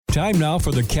Time now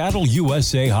for the Cattle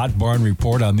USA Hot Barn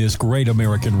Report on this great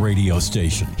American radio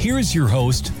station. Here's your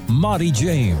host, Monty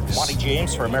James. Monty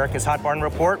James for America's Hot Barn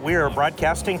Report. We are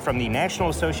broadcasting from the National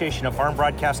Association of Farm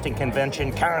Broadcasting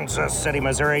Convention, Kansas City,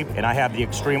 Missouri. And I have the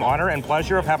extreme honor and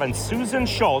pleasure of having Susan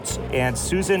Shultz. And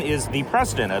Susan is the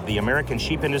president of the American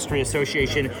Sheep Industry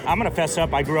Association. I'm going to fess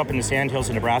up. I grew up in the Sandhills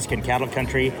of Nebraska in cattle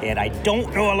country, and I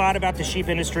don't know a lot about the sheep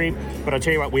industry. But I'll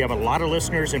tell you what, we have a lot of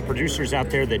listeners and producers out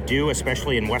there that do,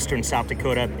 especially in western South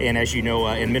Dakota, and as you know,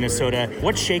 in Minnesota.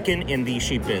 What's shaking in the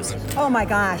sheep biz? Oh my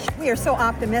gosh, we are so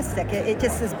optimistic. It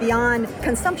just is beyond.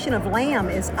 Consumption of lamb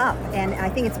is up, and I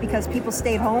think it's because people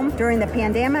stayed home during the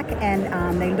pandemic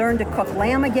and they learned to cook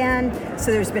lamb again,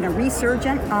 so there's been a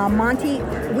resurgence. Monty,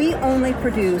 we only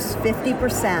produce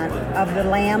 50% of the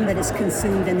lamb that is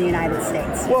consumed in the United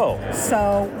States. Whoa.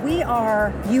 So we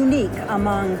are unique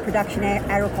among production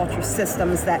agriculture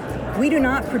systems that we do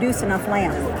not produce enough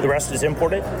lamb. The rest is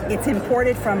imported? It's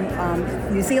imported from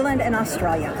New Zealand and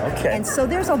Australia. Okay. And so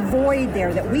there's a void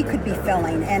there that we could be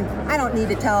filling. And I don't need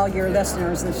to tell your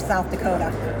listeners in South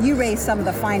Dakota, you raise some of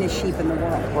the finest sheep in the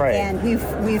world. Right. And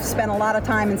we've spent a lot of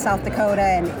time in South Dakota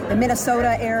and the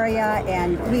Minnesota area,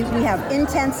 and we have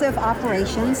intensive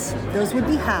operations. Those would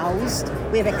be housed.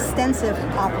 We have extensive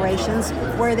operations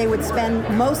where they would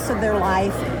spend most of their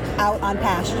life out on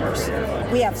pastures.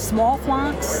 We have small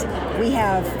flocks. We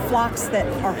have flocks that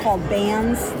are called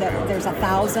bands, that there's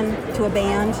 1,000 to a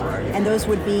band, and those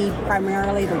would be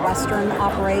primarily the western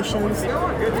operations.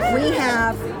 We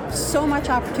have so much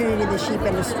opportunity in the sheep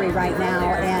industry right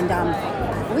now, and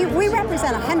we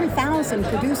represent 100,000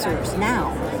 producers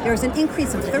now. There's an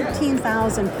increase of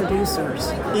 13,000 producers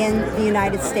in the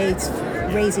United States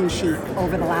raising sheep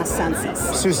over the last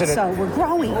census. Susan, so we're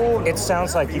growing. It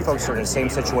sounds like you folks are in the same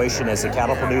situation as the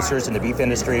cattle producers in the beef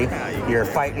industry. You're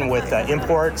fighting with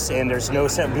imports, and there's no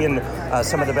sense being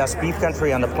some of the best beef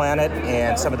country on the planet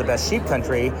and some of the best sheep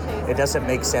country. It doesn't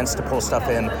make sense to pull stuff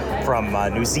in from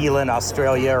New Zealand,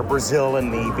 Australia, or Brazil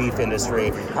in the beef industry.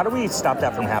 How do we stop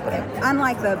that from happening?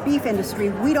 Unlike the beef industry,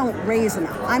 we don't raise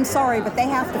enough. I'm sorry, but they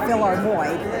have to fill our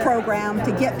void program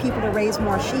to get people to raise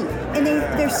more sheep. And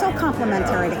they're so complementary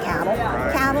to cattle.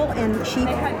 Cattle and sheep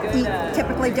eat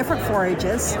typically different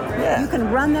forages. Yeah. You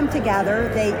can run them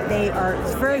together.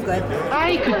 It's very good.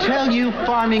 I could tell you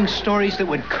farming stories that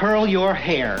would curl your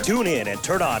hair. Tune in and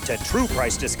turn on to True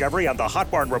Price Discovery on the Hot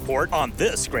Barn Report on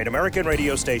this great American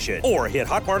radio station, or hit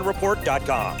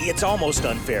hotbarnreport.com. It's almost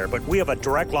unfair, but we have a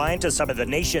direct line to some of the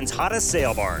nation's hottest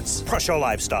sale barns. Prussia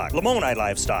Livestock, Lamoni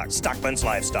Livestock, Stockman's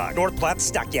Livestock, North Platte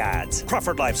Stockyards,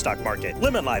 Crawford Livestock Market,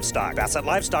 Lemon Livestock, Bassett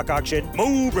Livestock Auction,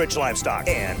 Mobridge Livestock,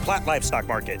 and Platte Livestock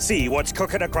Market. See what's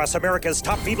cooking across America's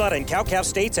top feedlot and cow-calf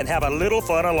states and have a little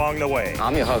fun along the way.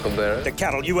 I'm your huckleberry. The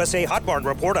Cattle USA Hot Barn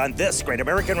Report on this great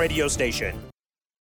American radio station.